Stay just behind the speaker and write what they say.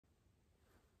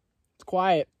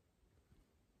quiet.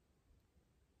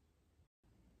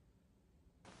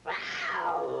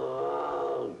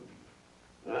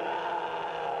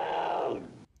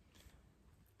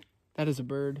 That is a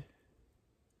bird.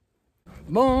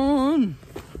 Born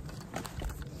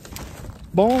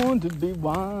to be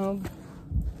wild.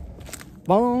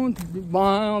 Born to be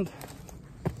wild.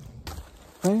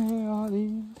 Where are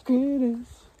these critters?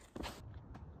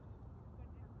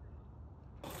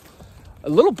 A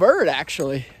little bird,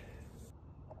 actually.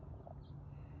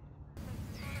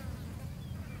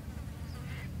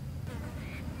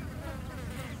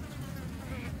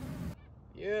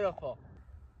 Beautiful.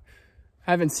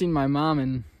 I haven't seen my mom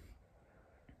in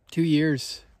 2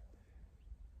 years.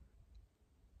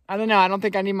 I don't know. I don't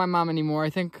think I need my mom anymore. I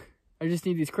think I just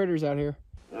need these critters out here.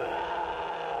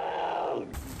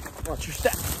 Watch your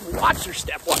step. Watch your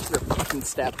step. Watch your fucking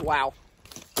step. Wow.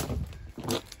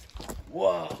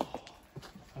 Whoa.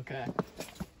 Okay.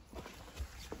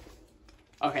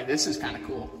 Okay, this is kind of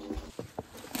cool.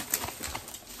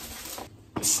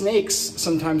 Snakes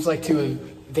sometimes like to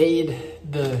evade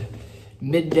the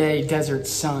midday desert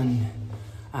sun.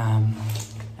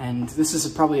 And this is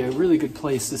probably a really good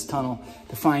place, this tunnel,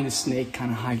 to find a snake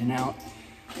kind of hiding out.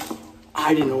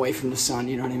 Hiding away from the sun,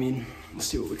 you know what I mean? Let's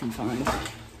see what we can find.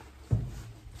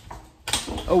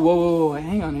 Oh, whoa, whoa, whoa,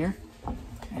 hang on here.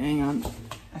 Hang on.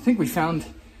 I think we found,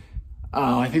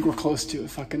 oh, I think we're close to a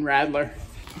fucking rattler.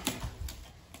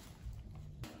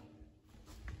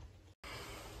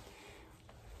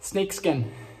 Snake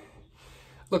skin.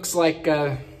 Looks like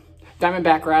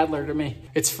diamondback rattler to me.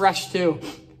 It's fresh too.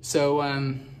 So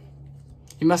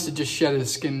he must have just shed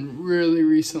his skin really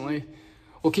recently.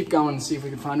 We'll keep going and see if we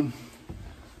can find him.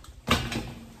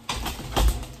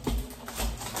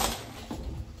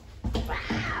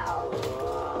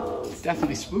 It's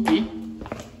definitely spooky.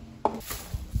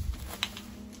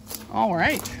 All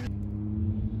right.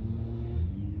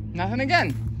 Nothing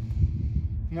again.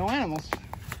 No animals.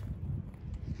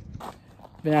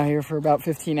 Been out here for about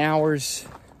 15 hours.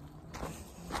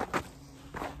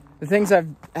 The things I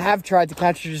have tried to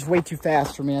catch are just way too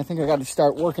fast for me. I think I got to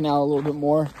start working out a little bit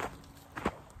more.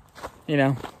 You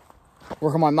know,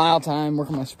 work on my mile time, work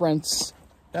on my sprints.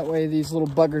 That way these little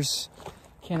buggers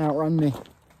can't outrun me.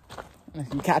 I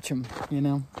can catch them, you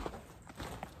know.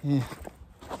 Yeah.